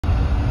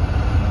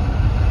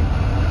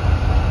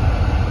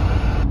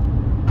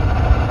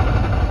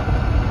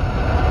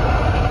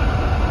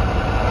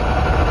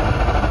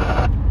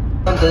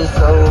the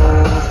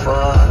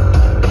sofa.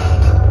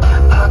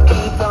 I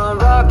keep on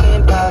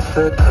rocking past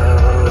the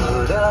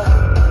coda.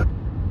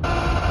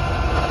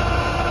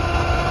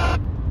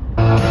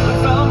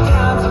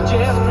 Sometimes I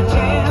just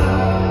pretend.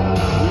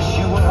 Wish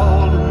you were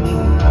holding me.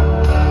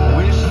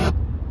 Wish you.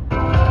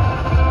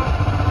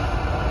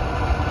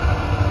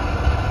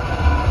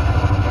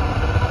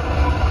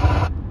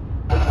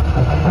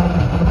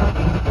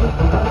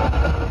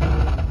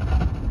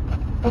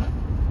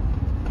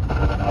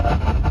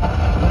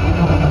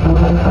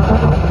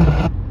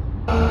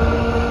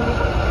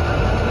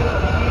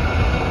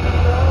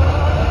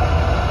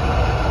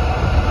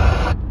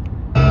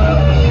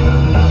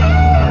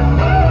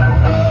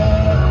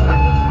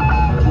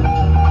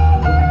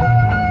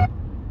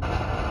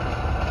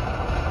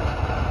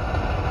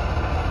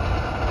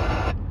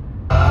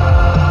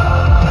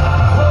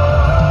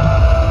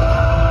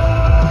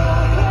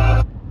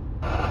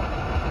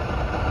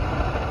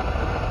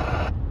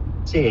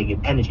 Seeing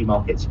in energy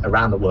markets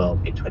around the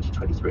world in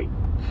 2023.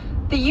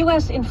 The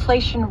U.S.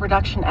 Inflation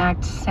Reduction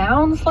Act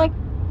sounds like...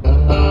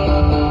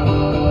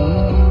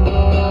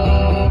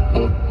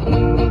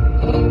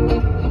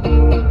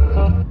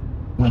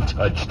 We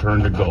touch,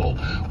 turn to gold.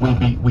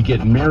 We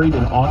get married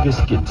in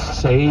August, get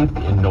saved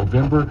in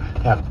November,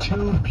 have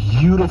two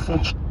beautiful...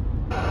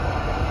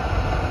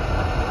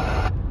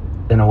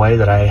 In a way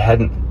that I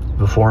hadn't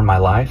before in my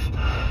life.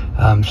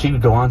 She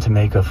would go on to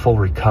make a full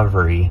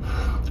recovery,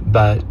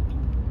 but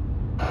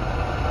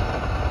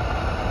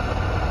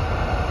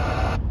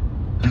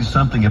do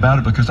something about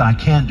it because I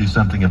can do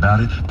something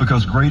about it,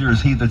 because greater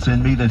is he that's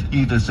in me than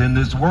he that's in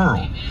this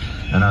world.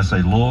 And I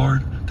say,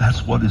 Lord,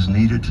 that's what is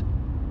needed.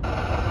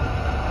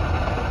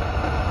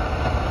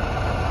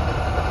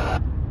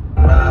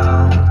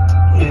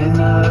 In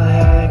a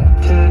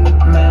hectic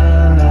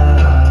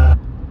manner.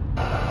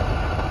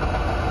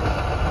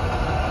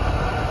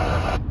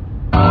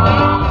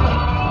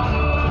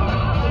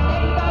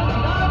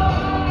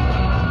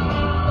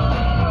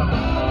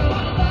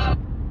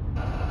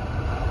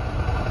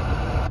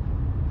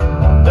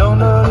 Don't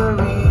know the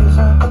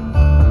reason.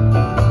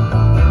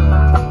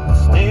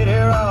 Stayed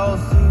here all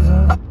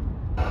season.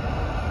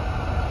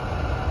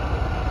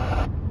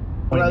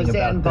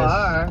 Roseanne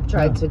Barr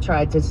tried to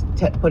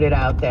put it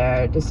out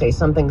there to say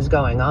something's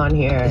going on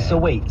here. So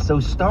wait, so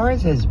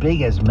stars as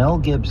big as Mel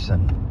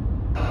Gibson?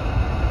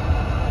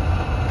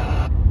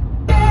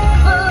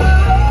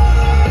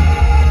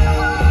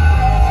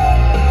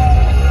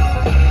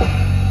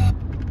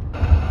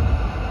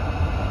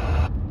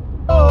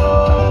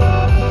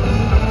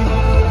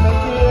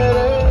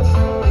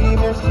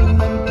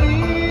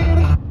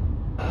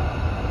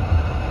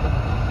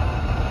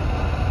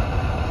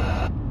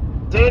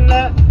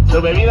 Su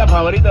bebida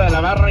favorita de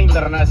la barra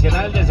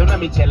internacional, desde una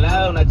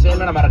michelada, una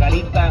chela, una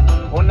margarita,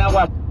 un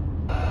agua.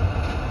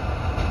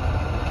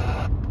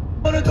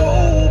 Wanna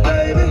go,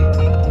 baby?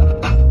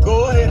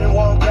 Go ahead and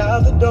walk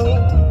out the door.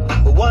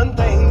 But one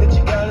thing that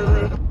you gotta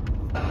remember,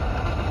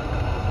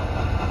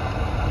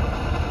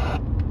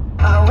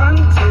 I run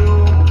to.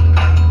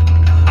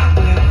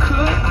 Where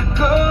could I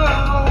go?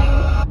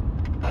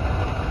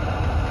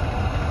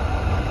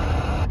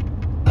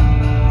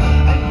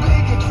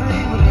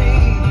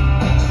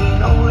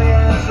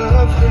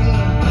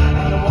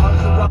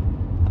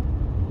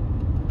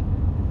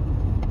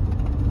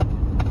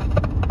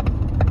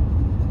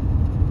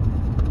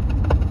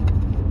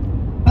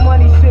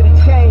 Money should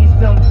have changed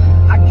them.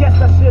 I guess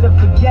I should have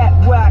forget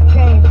where I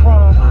came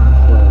from.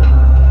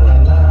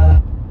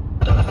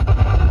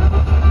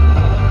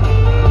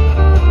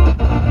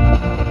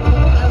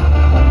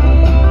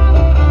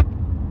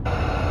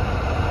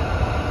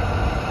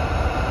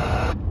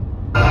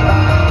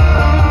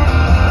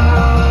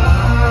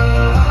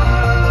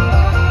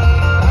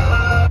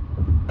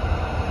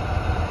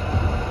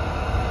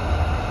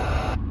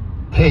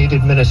 Paid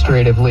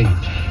administrative leave.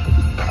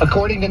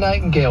 According to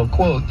Nightingale,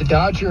 quote, the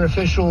Dodger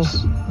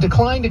officials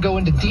declined to go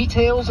into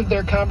details of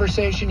their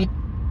conversation.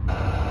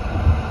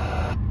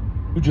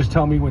 You just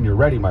tell me when you're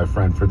ready, my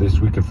friend, for this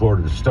week in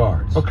Florida to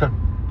start. Okay.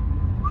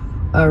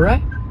 All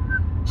right.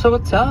 So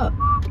what's up?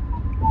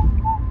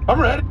 I'm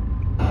ready.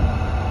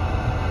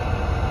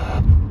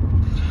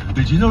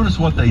 Did you notice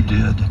what they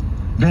did?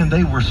 Man,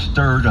 they were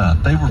stirred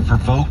up. They were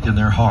provoked in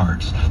their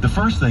hearts. The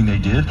first thing they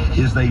did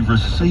is they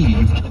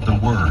received the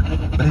word.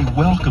 They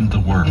welcomed the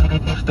word.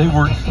 They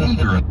were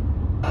eager.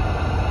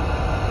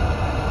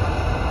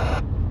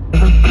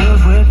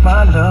 Forgive with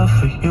my love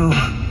for you.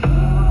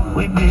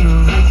 We be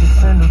the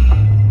richest in the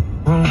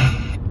room.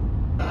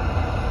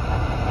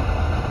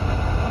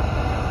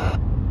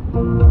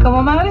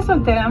 Como madre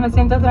soltera me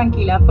siento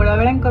tranquila por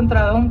haber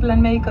encontrado un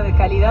plan médico de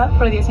calidad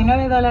por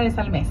 $19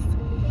 al mes.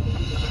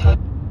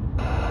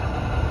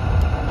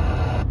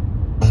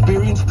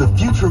 Experience the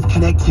future of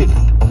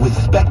connectivity with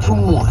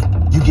Spectrum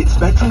One. You get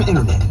Spectrum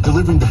Internet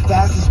delivering the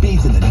fastest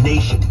speeds in the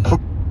nation.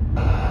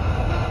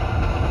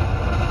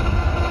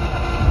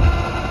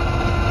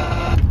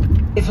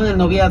 Eso del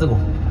noviazgo.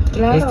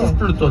 Claro. Este es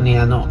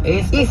plutoniano.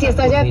 Y si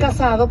estás ya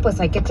casado, pues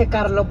hay que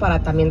checarlo para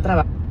también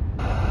trabajar.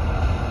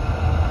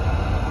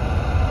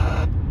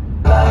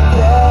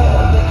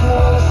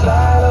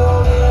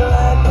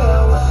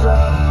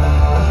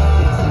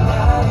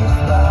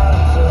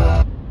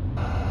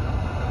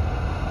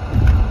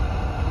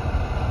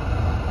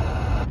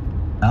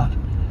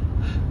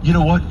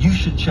 you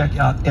should check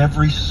out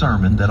every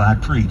sermon that I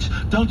preach.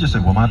 Don't just say,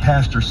 well, my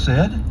pastor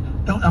said.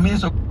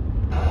 It's a...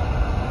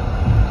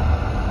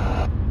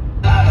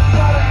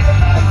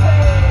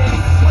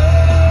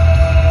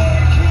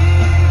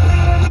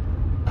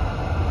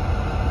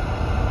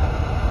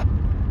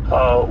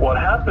 What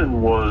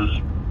happened was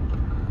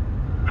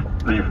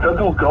the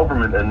federal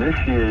government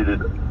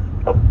initiated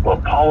a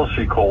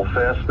policy called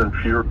Fast and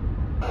Furious.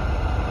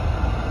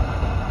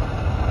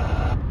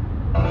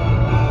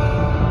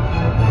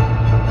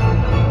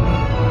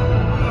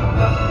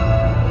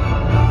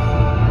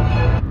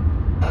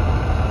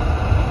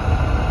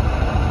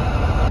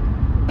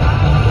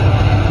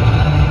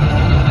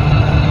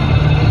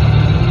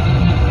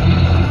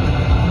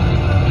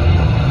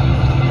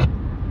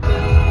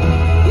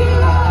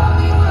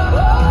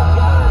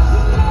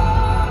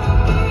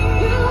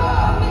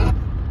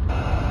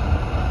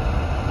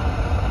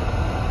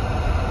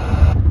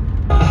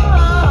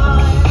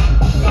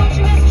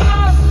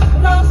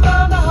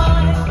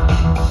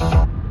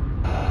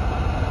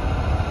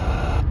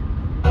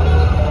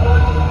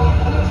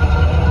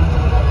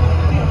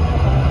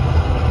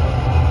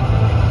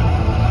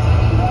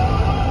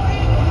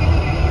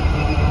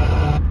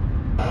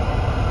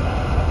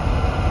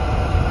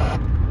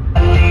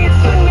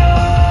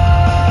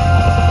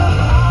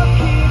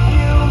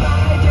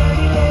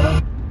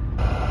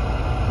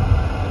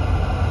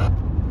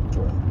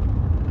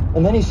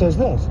 And then he says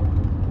this,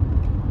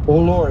 "O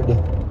Lord,"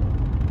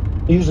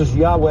 he uses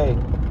Yahweh.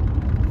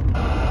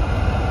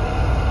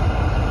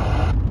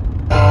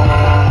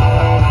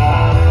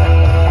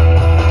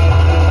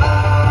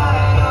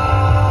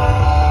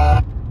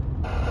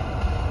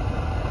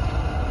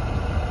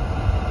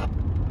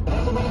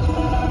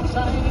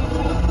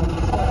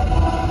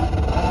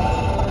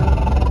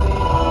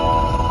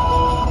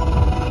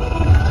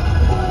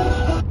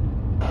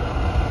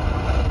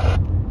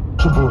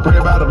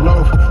 Bread by the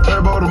loaf,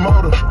 turbo the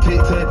motor,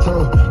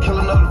 tic-tac-toe, kill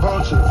another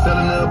vulture, sell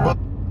another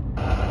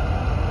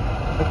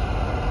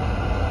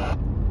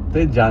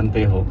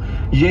जानते हो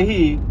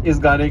यही इस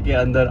गाने के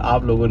अंदर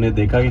आप लोगों ने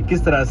देखा कि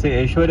किस तरह से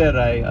Aishwarya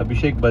Rai,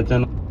 Abhishek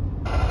Bachchan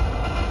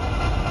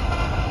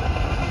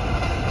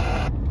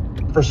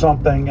for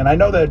something, and I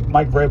know that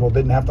Mike Vrabel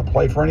didn't have to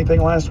play for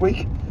anything last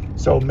week,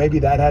 so maybe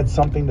that had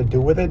something to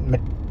do with it.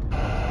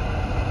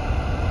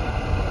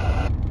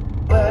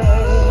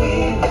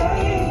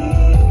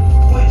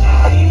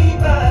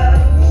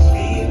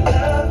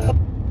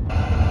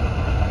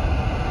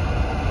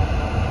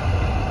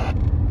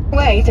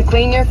 Way to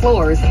clean your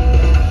floors.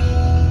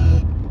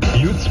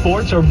 Youth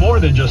sports are more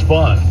than just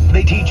fun.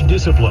 They teach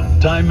discipline,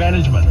 time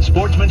management,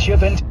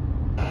 sportsmanship, and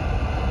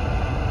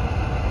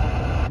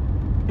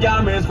Ya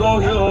me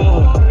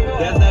escogió,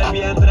 desde el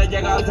vientre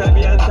llegaste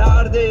bien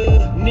tarde,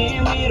 ni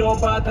miro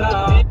para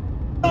atrás.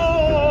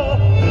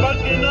 Pa'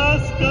 que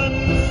nazcan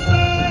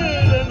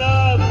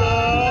serenata.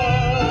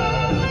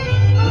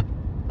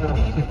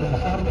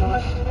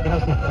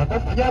 Gracias por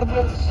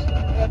acompañarnos.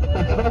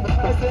 Continuamos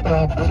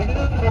para seguir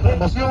la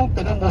promoción.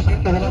 Tenemos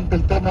aquí adelante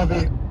el tema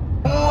de...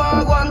 No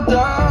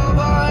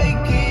aguantaba y